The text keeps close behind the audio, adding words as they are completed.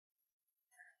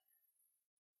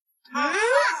Grow,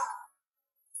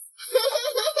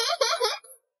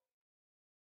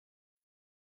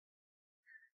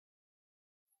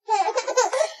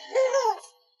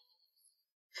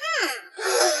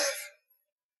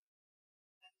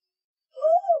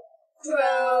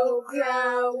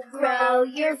 grow, grow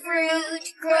your fruit,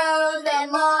 grow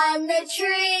them on the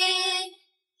tree.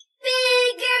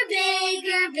 Bigger,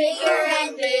 bigger, bigger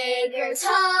and bigger,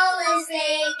 tall as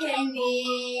they can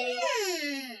be.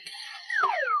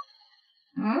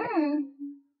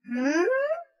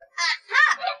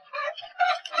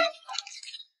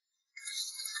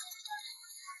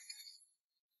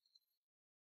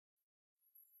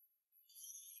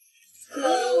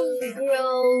 Grow,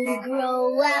 grow,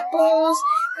 grow apples,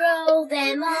 grow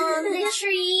them on the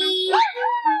tree.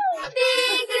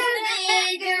 Bigger,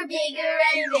 bigger, bigger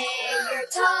and bigger,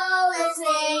 tall as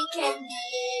they can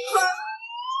be.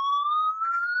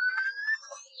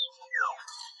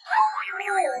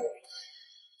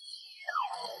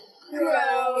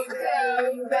 Grow,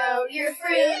 grow, grow your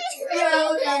fruit,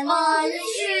 grow them on the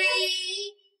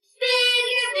tree.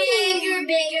 Bigger, bigger,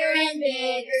 bigger and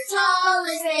bigger, tall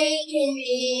as they can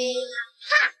be.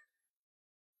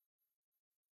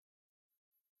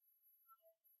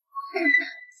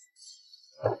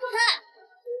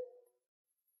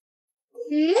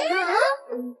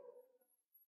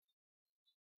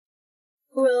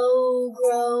 Grow,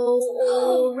 grow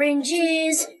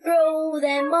oranges, grow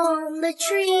them on the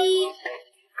tree.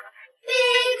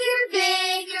 Bigger,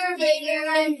 bigger, bigger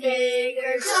and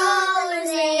bigger, tall as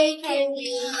they can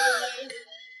be.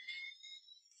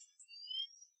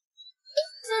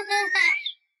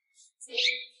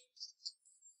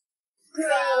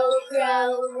 Grow,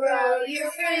 grow, grow your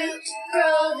fruit,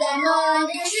 grow them on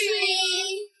the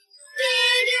tree.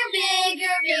 Bigger,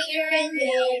 bigger, bigger and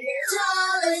bigger,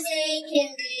 tall as they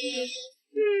can be.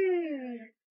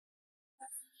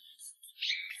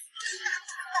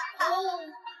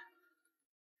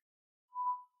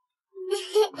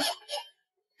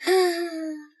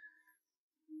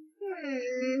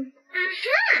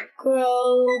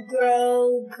 Grow,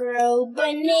 grow, grow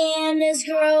bananas,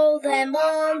 grow them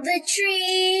on the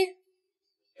tree.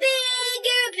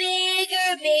 Bigger,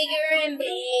 bigger, bigger and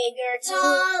bigger,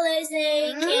 tall as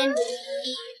they can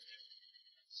be.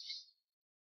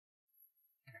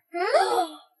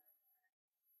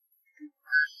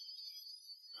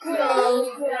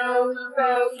 Grow, grow,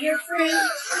 grow your fruit,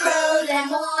 grow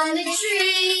them on the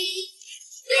tree.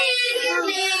 Bigger,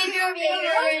 bigger,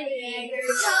 bigger and bigger,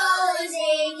 tall as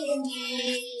they can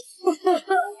be.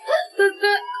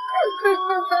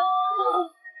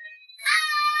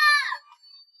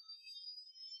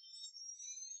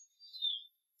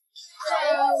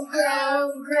 Grow,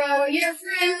 grow, grow your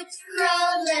fruit,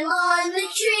 grow them on the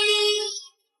tree.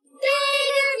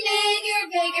 Bigger,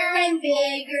 bigger, bigger and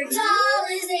bigger, tall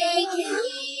as they can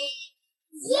be.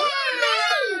 Yeah!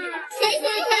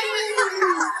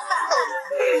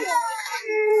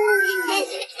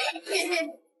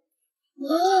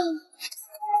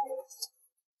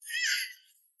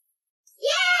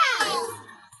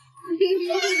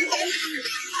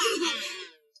 Yeah!